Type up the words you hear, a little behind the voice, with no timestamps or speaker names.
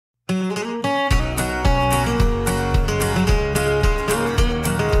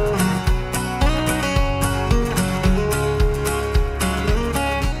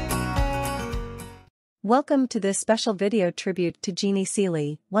Welcome to this special video tribute to Jeannie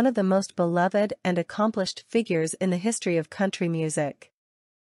Seely, one of the most beloved and accomplished figures in the history of country music.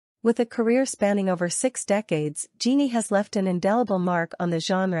 With a career spanning over 6 decades, Jeannie has left an indelible mark on the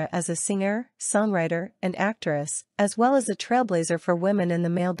genre as a singer, songwriter, and actress, as well as a trailblazer for women in the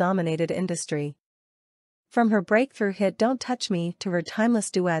male-dominated industry. From her breakthrough hit Don't Touch Me to her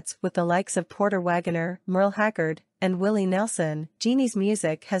timeless duets with the likes of Porter Wagoner, Merle Haggard, and Willie Nelson, Jeannie's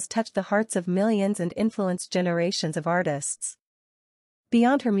music has touched the hearts of millions and influenced generations of artists.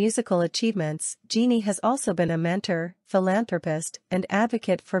 Beyond her musical achievements, Jeannie has also been a mentor, philanthropist, and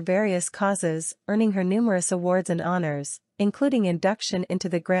advocate for various causes, earning her numerous awards and honors, including induction into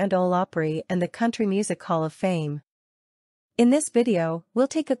the Grand Ole Opry and the Country Music Hall of Fame. In this video, we'll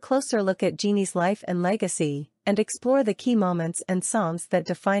take a closer look at Jeannie's life and legacy, and explore the key moments and songs that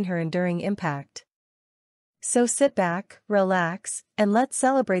define her enduring impact. So sit back, relax, and let's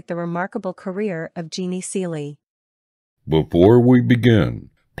celebrate the remarkable career of Jeannie Seely. Before we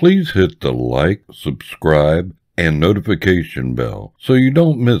begin, please hit the like, subscribe, and notification bell so you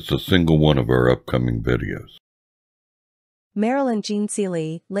don't miss a single one of our upcoming videos. Marilyn Jean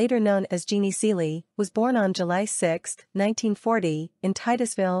Seely, later known as Jeannie Seely, was born on July 6, 1940, in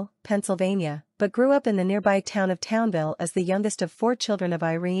Titusville, Pennsylvania, but grew up in the nearby town of Townville as the youngest of 4 children of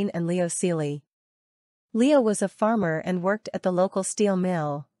Irene and Leo Seely. Leo was a farmer and worked at the local steel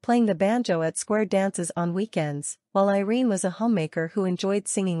mill, playing the banjo at square dances on weekends, while Irene was a homemaker who enjoyed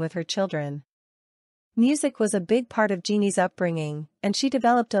singing with her children. Music was a big part of Jeannie's upbringing, and she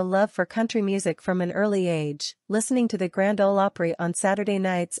developed a love for country music from an early age, listening to the Grand Ole Opry on Saturday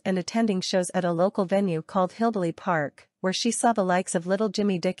nights and attending shows at a local venue called Hillbilly Park, where she saw the likes of Little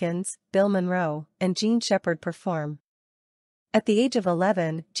Jimmy Dickens, Bill Monroe, and Gene Shepard perform. At the age of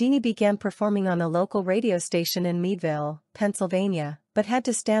 11, Jeannie began performing on a local radio station in Meadville, Pennsylvania, but had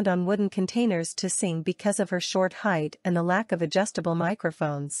to stand on wooden containers to sing because of her short height and the lack of adjustable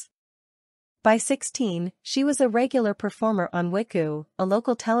microphones. By 16, she was a regular performer on WICU, a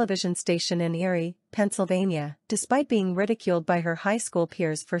local television station in Erie, Pennsylvania, despite being ridiculed by her high school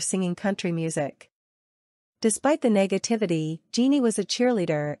peers for singing country music. Despite the negativity, Jeannie was a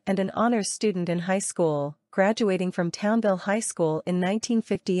cheerleader and an honors student in high school, graduating from Townville High School in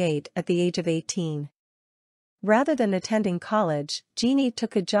 1958 at the age of 18. Rather than attending college, Jeannie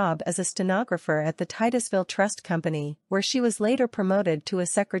took a job as a stenographer at the Titusville Trust Company, where she was later promoted to a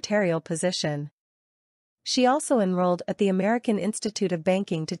secretarial position. She also enrolled at the American Institute of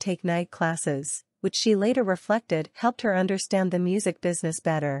Banking to take night classes, which she later reflected helped her understand the music business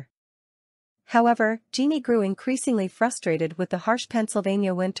better. However, Jeannie grew increasingly frustrated with the harsh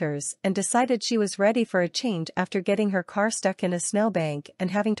Pennsylvania winters and decided she was ready for a change after getting her car stuck in a snowbank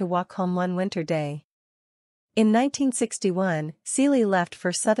and having to walk home one winter day. In 1961, Seely left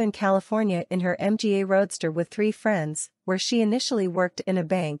for Southern California in her MGA Roadster with 3 friends, where she initially worked in a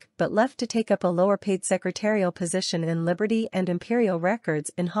bank but left to take up a lower-paid secretarial position in Liberty and Imperial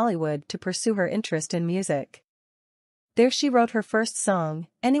Records in Hollywood to pursue her interest in music. There she wrote her first song,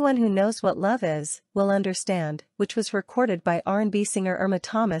 Anyone Who Knows What Love Is, Will Understand, which was recorded by R&B singer Irma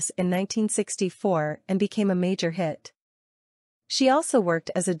Thomas in 1964 and became a major hit. She also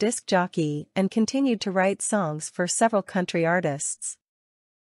worked as a disc jockey and continued to write songs for several country artists.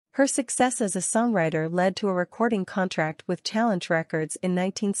 Her success as a songwriter led to a recording contract with Challenge Records in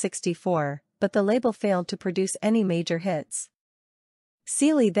 1964, but the label failed to produce any major hits.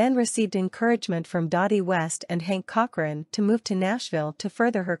 Seely then received encouragement from Dottie West and Hank Cochran to move to Nashville to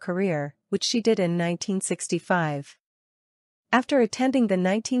further her career, which she did in 1965. After attending the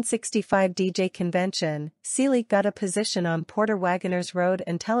 1965 DJ convention, Seely got a position on Porter Wagoner's road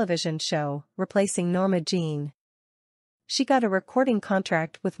and television show, replacing Norma Jean. She got a recording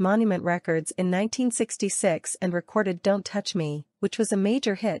contract with Monument Records in 1966 and recorded Don't Touch Me, which was a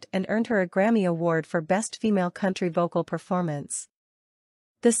major hit and earned her a Grammy Award for Best Female Country Vocal Performance.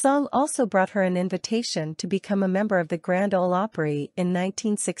 The song also brought her an invitation to become a member of the Grand Ole Opry in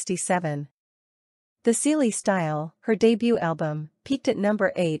 1967. The Seely Style, her debut album, peaked at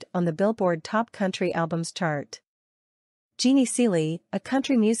number 8 on the Billboard Top Country Albums chart. Jeannie Seely, a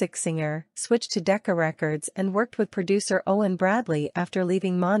country music singer, switched to Decca Records and worked with producer Owen Bradley after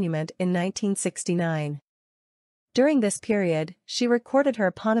leaving Monument in 1969. During this period, she recorded her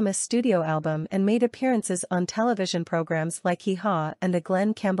eponymous studio album and made appearances on television programs like Hee Haw and the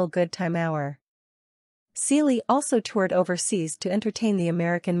Glenn Campbell Good Time Hour. Seely also toured overseas to entertain the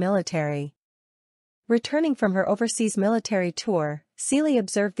American military. Returning from her overseas military tour, Seely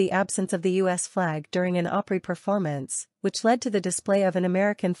observed the absence of the U.S. flag during an Opry performance, which led to the display of an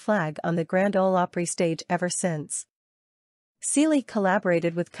American flag on the Grand Ole Opry stage ever since. Seely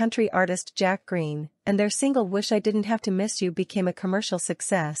collaborated with country artist Jack Green, and their single Wish I Didn't Have to Miss You became a commercial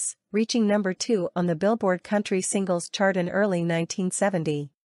success, reaching number 2 on the Billboard Country Singles chart in early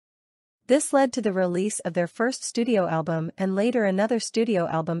 1970. This led to the release of their first studio album and later another studio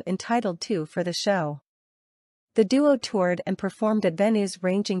album entitled Two for the Show. The duo toured and performed at venues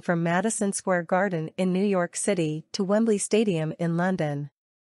ranging from Madison Square Garden in New York City to Wembley Stadium in London.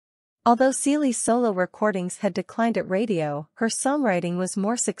 Although Seely's solo recordings had declined at radio, her songwriting was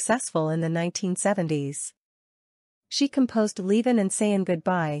more successful in the 1970s. She composed Leavin' and Sayin'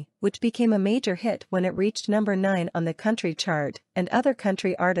 Goodbye, which became a major hit when it reached number 9 on the country chart, and other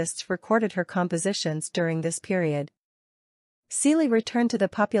country artists recorded her compositions during this period. Seely returned to the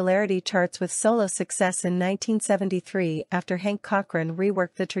popularity charts with solo success in 1973 after Hank Cochran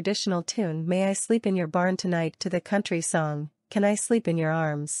reworked the traditional tune May I Sleep in Your Barn Tonight to the country song, Can I Sleep in Your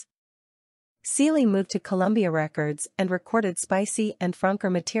Arms? Seely moved to Columbia Records and recorded spicy and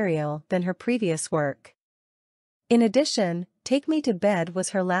funkier material than her previous work. In addition, Take Me to Bed was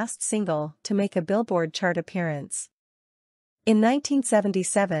her last single to make a Billboard chart appearance. In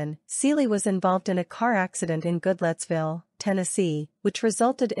 1977, Seely was involved in a car accident in Goodlettsville, Tennessee, which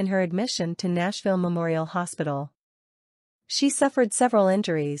resulted in her admission to Nashville Memorial Hospital. She suffered several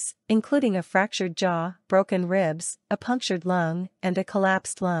injuries, including a fractured jaw, broken ribs, a punctured lung, and a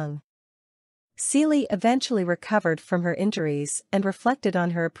collapsed lung. Seely eventually recovered from her injuries and reflected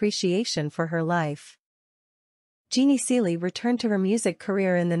on her appreciation for her life. Jeannie Seely returned to her music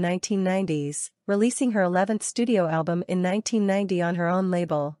career in the 1990s, releasing her 11th studio album in 1990 on her own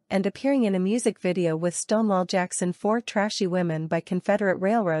label, and appearing in a music video with Stonewall Jackson for Trashy Women by Confederate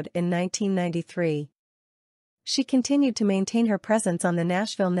Railroad in 1993. She continued to maintain her presence on the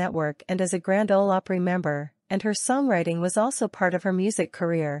Nashville network and as a Grand Ole Opry member, and her songwriting was also part of her music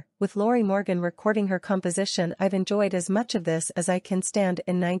career, with Lorrie Morgan recording her composition I've Enjoyed As Much of This As I Can Stand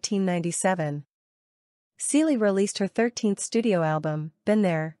in 1997. Seely released her 13th studio album, Been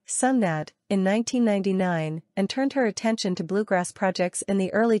There, Sun That, in 1999, and turned her attention to bluegrass projects in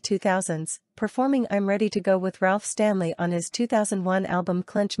the early 2000s, performing I'm Ready to Go with Ralph Stanley on his 2001 album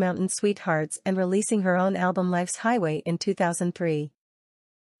Clinch Mountain Sweethearts and releasing her own album Life's Highway in 2003.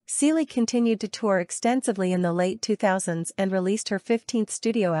 Seely continued to tour extensively in the late 2000s and released her 15th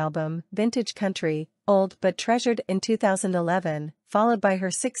studio album, Vintage Country, Old But Treasured in 2011, followed by her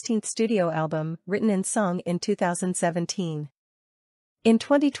 16th studio album, Written in Song in 2017. In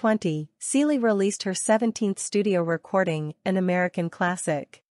 2020, Seely released her 17th studio recording, An American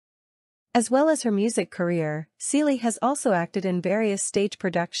Classic. As well as her music career, Seely has also acted in various stage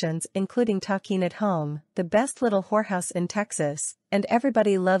productions including Talkin' at Home, The Best Little Whorehouse in Texas, and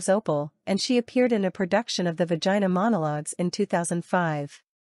Everybody Loves Opal, and she appeared in a production of The Vagina Monologues in 2005.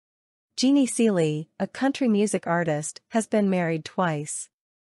 Jeannie Seely, a country music artist, has been married twice.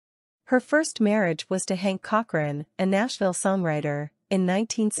 Her first marriage was to Hank Cochran, a Nashville songwriter, in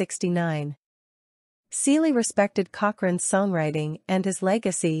 1969. Seely respected Cochran's songwriting and his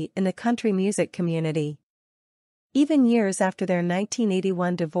legacy in the country music community. Even years after their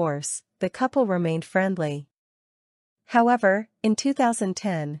 1981 divorce, the couple remained friendly. However, in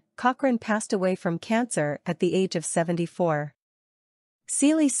 2010, Cochran passed away from cancer at the age of 74.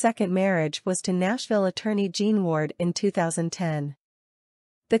 Seely's second marriage was to Nashville attorney Gene Ward in 2010.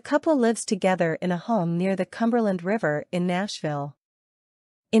 The couple lives together in a home near the Cumberland River in Nashville.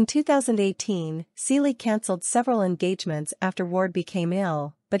 In 2018, Seely canceled several engagements after Ward became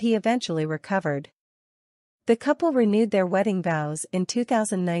ill, but he eventually recovered. The couple renewed their wedding vows in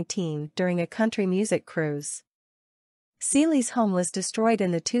 2019 during a country music cruise. Seely's home was destroyed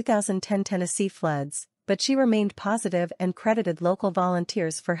in the 2010 Tennessee floods, but she remained positive and credited local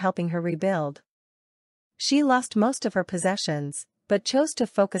volunteers for helping her rebuild. She lost most of her possessions, but chose to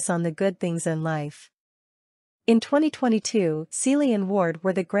focus on the good things in life. In 2022, Seely and Ward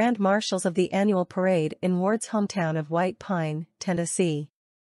were the Grand Marshals of the annual parade in Ward's hometown of White Pine, Tennessee.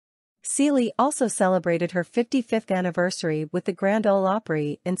 Seely also celebrated her 55th anniversary with the Grand Ole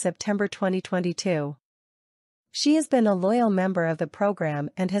Opry in September 2022. She has been a loyal member of the program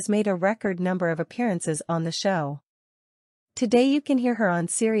and has made a record number of appearances on the show. Today you can hear her on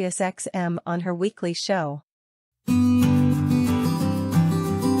Sirius XM on her weekly show.